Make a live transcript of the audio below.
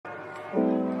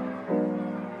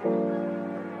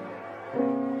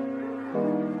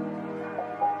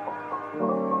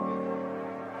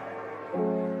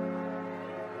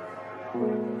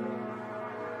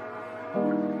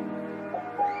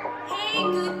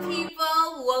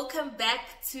people, welcome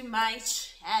back to my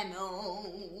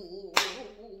channel.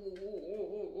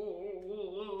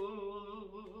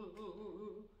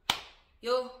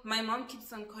 Yo, my mom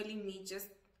keeps on calling me just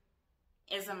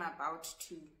as I'm about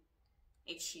to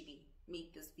actually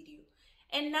make this video,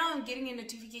 and now I'm getting a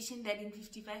notification that in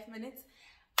 55 minutes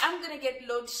I'm gonna get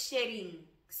load shedding,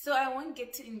 so I won't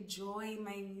get to enjoy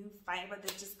my new fiber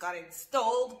that just got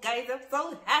installed. Guys, I'm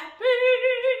so happy.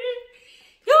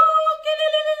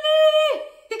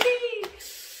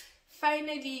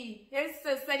 Finally, yes,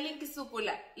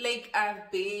 like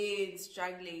I've been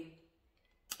struggling.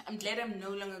 I'm glad I'm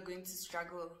no longer going to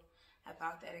struggle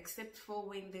about that, except for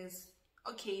when there's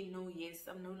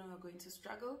I'm no longer going to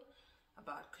struggle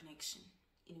about connection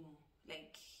anymore.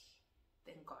 Like,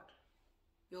 thank God.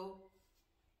 Yo,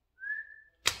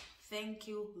 thank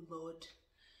you, Lord.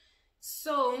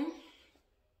 So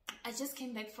I just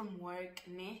came back from work,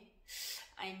 ne?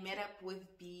 I met up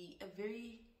with B, a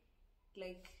very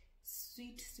like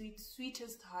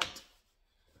sweetest heart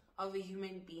of a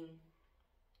human being.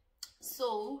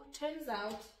 So turns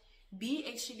out B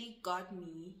actually got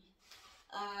me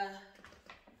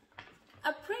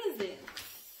a present.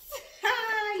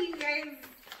 You guys,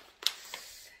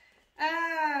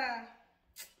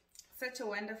 such a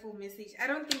wonderful message. I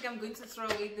don't think I'm going to throw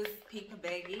away this paper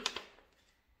baggie.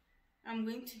 I'm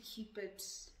going to keep it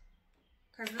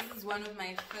because this is one of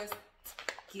my first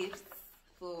gifts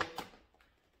for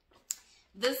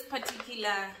this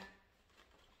particular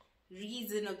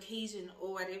reason, occasion,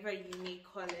 or whatever you may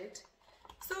call it.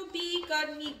 So B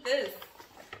got me this.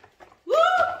 Woo!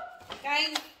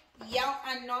 Guys, y'all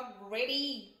are not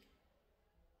ready.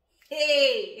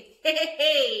 Hey, hey,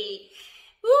 hey.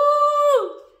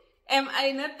 Woo! Am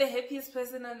I not the happiest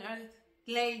person on earth?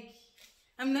 Like,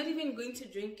 I'm not even going to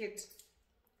drink it.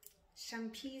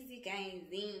 Champisi, guys.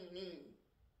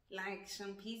 Like,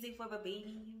 champisi for the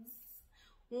babies.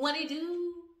 What I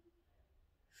do?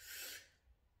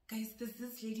 Guys, there's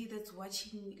this lady that's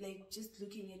watching me, like, just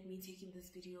looking at me taking this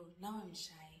video. Now I'm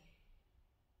shy.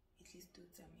 At least do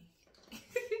it to me.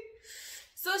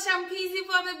 So, champisi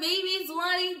for the babies, what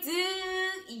I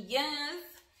do? Yes.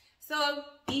 So,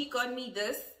 B got me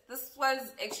this. This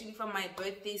was actually for my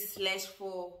birthday /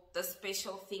 for the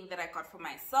special thing that I got for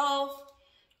myself.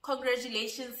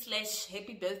 Congratulations /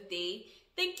 happy birthday.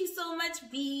 Thank you so much,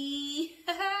 B.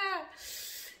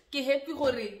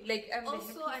 Like,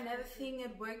 also another thing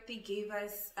at work, they gave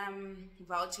us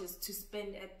vouchers to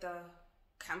spend at the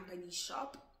company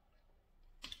shop.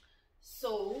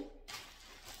 So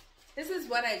this is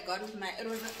what I got with it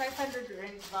was a 500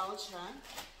 rand voucher.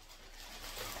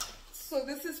 So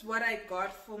this is what I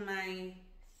got for my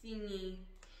thingy.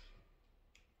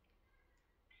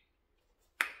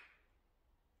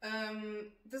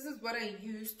 This is what I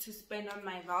used to spend on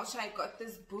my voucher. I got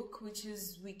this book, which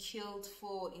is We Killed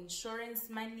for Insurance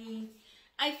Money.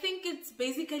 I think it's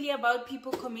basically about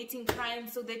people committing crime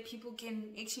so that people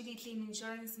can actually claim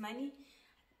insurance money.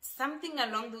 Something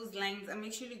along those lines. I'm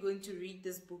actually going to read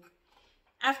this book.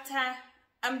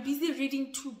 I'm busy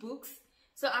reading 2 books.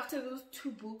 So after those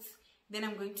 2 books, then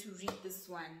I'm going to read this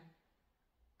one.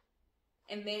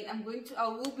 And then I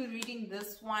will be reading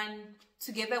this one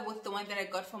together with the one that I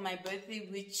got for my birthday,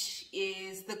 which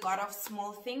is The God of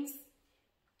Small Things.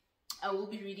 I will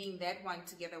be reading that one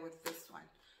together with this one.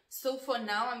 So for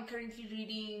now, I'm currently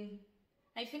reading,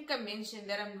 I think I mentioned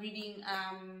that I'm reading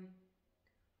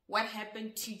What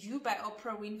Happened to You by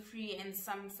Oprah Winfrey and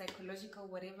some psychological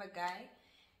whatever guy.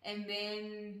 And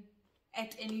then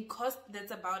At Any Cost,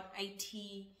 that's about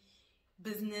IT,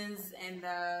 business, and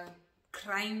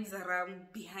crimes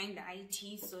around behind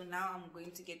IT. So now I'm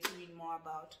going to get to read more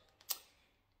about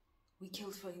We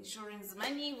Killed for Insurance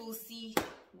Money. We'll see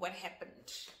what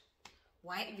happened,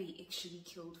 why they actually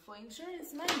killed for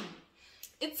insurance money.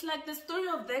 It's like the story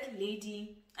of that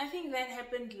lady. I think that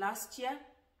happened last year.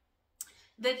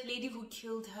 That lady who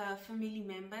killed her family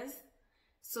members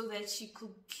so that she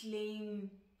could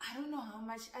claim, I don't know how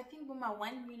much, I think about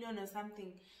 1 million or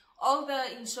something. All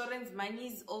the insurance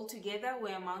monies all together were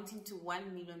amounting to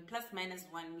 1 million, plus minus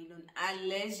 1 million,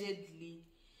 allegedly.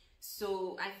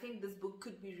 So I think this book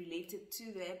could be related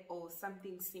to that or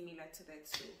something similar to that.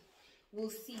 So we'll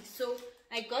see. So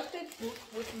I got that book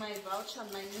with my voucher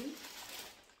money.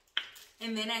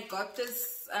 And then I got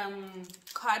this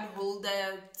card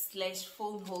holder /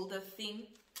 phone holder thing.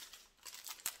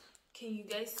 Can you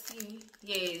guys see?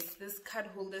 Yes, this card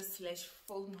holder /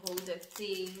 phone holder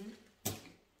thing.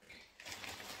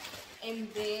 And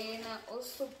then I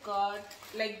also got,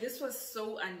 like, this was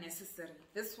so unnecessary.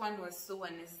 This one was so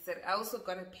unnecessary. I also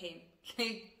got a pen.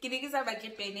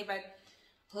 But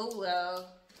oh well.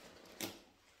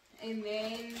 And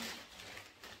then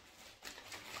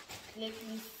let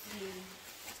me see.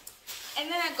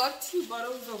 And then I got 2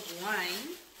 bottles of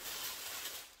wine.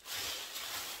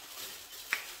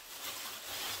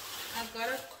 I got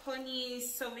a Connie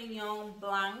Sauvignon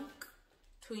Blanc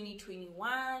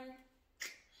 2021.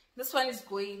 This one is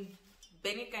going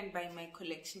Bennigan by my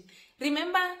collection.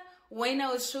 Remember when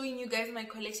I was showing you guys my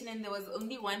collection and there was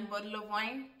only 1 bottle of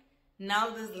wine? Now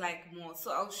there's like more.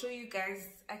 So I'll show you guys,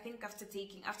 I think after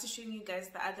showing you guys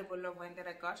the other bottle of wine that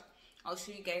I got, I'll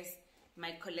show you guys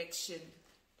my collection.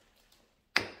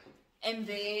 And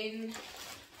then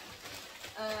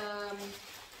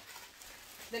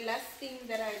the last thing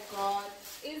that I got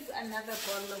is another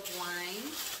bottle of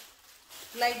wine.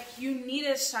 Like, you need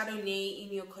a Chardonnay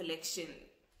in your collection.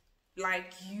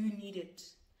 Like, you need it.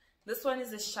 This one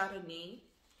is a Chardonnay,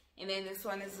 and then this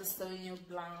one is a Sauvignon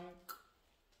Blanc.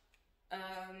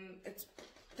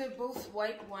 They're both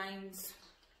white wines.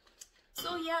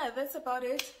 So yeah, that's about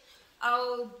it.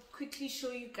 I'll quickly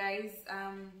show you guys.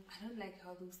 I don't like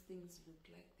how those things look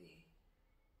like there.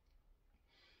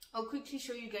 I'll quickly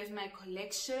show you guys my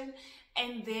collection,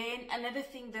 and then another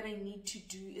thing that I need to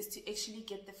do is to actually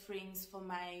get the frames for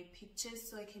my pictures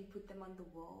so I can put them on the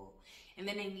wall. And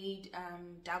then I need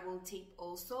double tape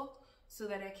also, so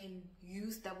that I can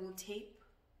use double tape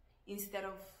instead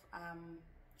of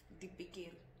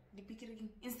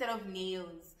instead of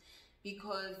nails,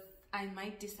 because I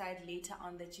might decide later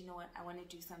on that, you know what, I want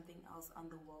to do something else on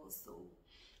the wall. So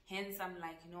hence I'm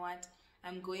like, you know what,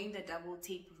 I'm going the double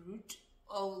tape route.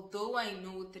 Although I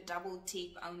know with the double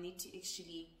tape I'll need to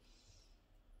actually,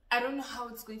 I don't know how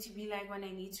it's going to be like when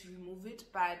I need to remove it,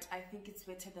 but I think it's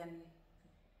better than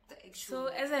the actual. So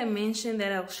as I mentioned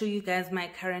that I'll show you guys my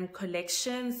current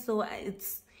collection. So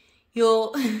it's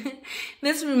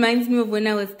this reminds me of when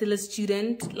I was still a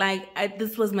student. Like,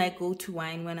 this was my go-to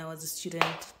wine when I was a student.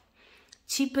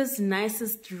 Cheapest,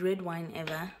 nicest red wine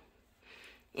ever.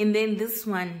 And then this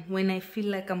one, when I feel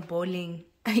like I'm bowling,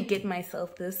 I get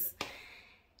myself this.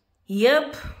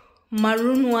 Yep,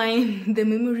 maroon wine. The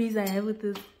memories I have with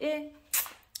this,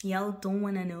 y'all don't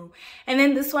want to know. And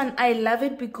then this one, I love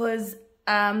it because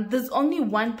there's only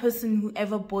one person who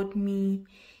ever bought me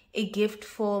a gift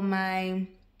for my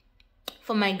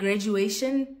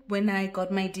graduation when I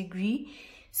got my degree.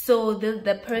 So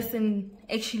the person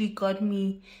actually got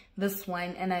me this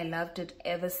wine, and I loved it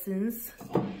ever since.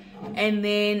 And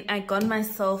then I got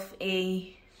myself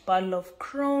a bottle of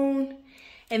Crown,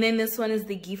 and then this one is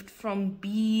the gift from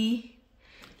B,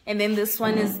 and then this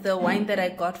one is the wine that I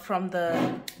got from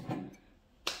the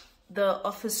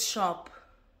office shop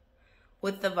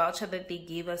with the voucher that they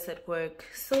gave us at work.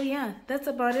 So yeah, that's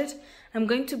about it. I'm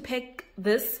going to pack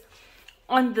this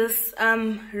on this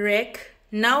rack.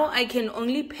 Now I can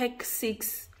only pack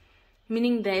 6,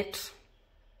 meaning that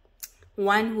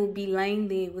 1 will be lying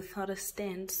there without a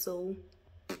stand. So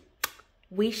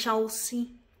we shall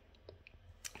see.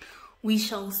 We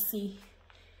shall see.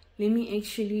 Let me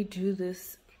actually do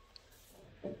this.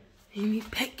 Let me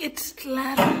pack it,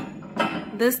 Clara.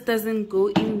 This doesn't go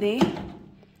in there.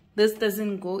 This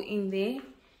doesn't go in there,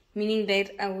 meaning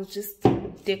that I will just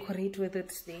decorate with it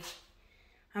today.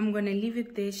 I'm gonna leave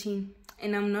it there, Sheen,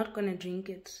 and I'm not gonna drink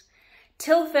it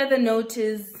till further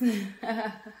notice.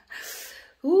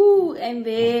 Ooh, and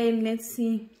then let's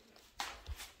see.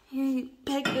 Here,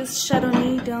 pack this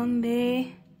Chardonnay down there,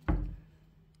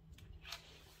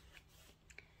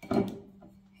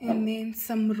 and then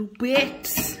some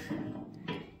Rubet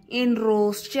in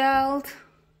Rothschild,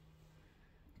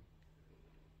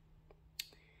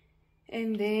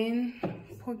 and then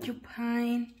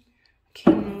Porcupine.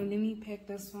 Okay, now let me pack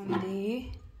this one there.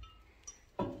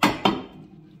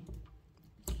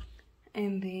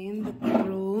 And then the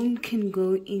Chrome can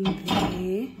go in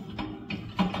there.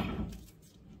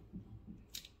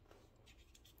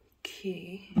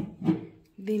 Okay.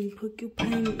 Then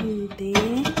Porcupine in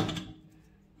there.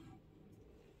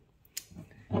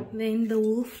 Then the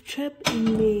Wolf Trap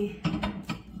in there.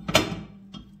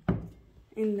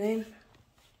 And then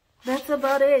that's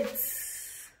about it.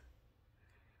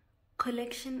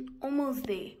 Collection almost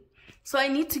there. So I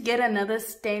need to get another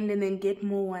stand and then get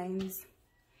more wines.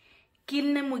 I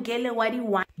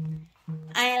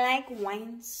like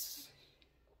wines.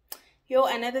 Yo,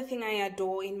 another thing I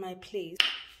adore in my place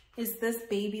is this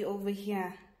baby over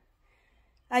here.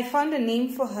 I found a name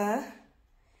for her.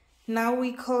 Now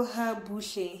we call her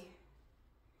Boucher.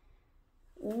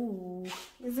 Ooh,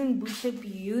 isn't Boucher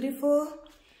beautiful?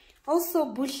 Also,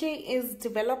 Boucher is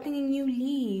developing a new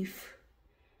leaf.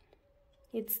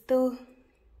 It's still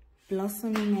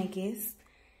blossoming, I guess.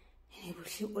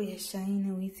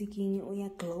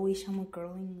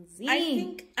 I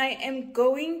think I am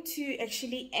going to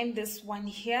actually end this one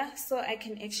here so I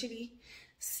can actually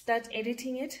start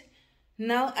editing it.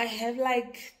 Now I have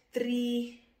like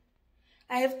three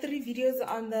videos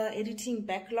on the editing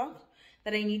backlog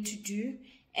that I need to do,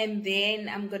 and then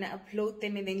I'm gonna upload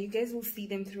them, and then you guys will see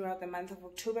them throughout the month of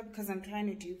October, because I'm trying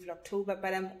to do Vlogtober,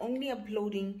 but I'm only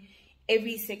uploading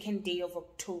every second day of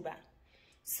October,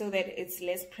 so that it's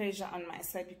less pressure on my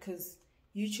side, because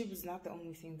YouTube is not the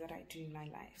only thing that I do in my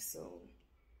life. So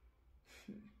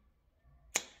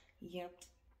yep.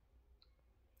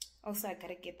 Also, I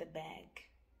gotta get the bag.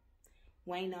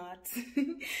 Why not?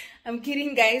 I'm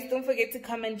kidding, guys. Don't forget to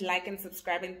comment, like, and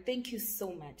subscribe, and thank you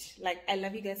so much. Like, I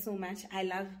love you guys so much. I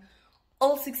love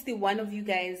all 61 of you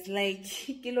guys. Like,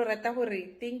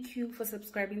 thank you for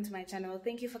subscribing to my channel.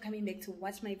 Thank you for coming back to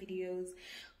watch my videos.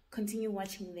 Continue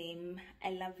watching them.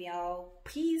 I love y'all.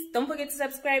 Please don't forget to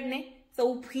subscribe, ne?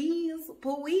 So please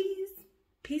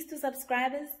peace to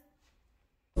subscribers.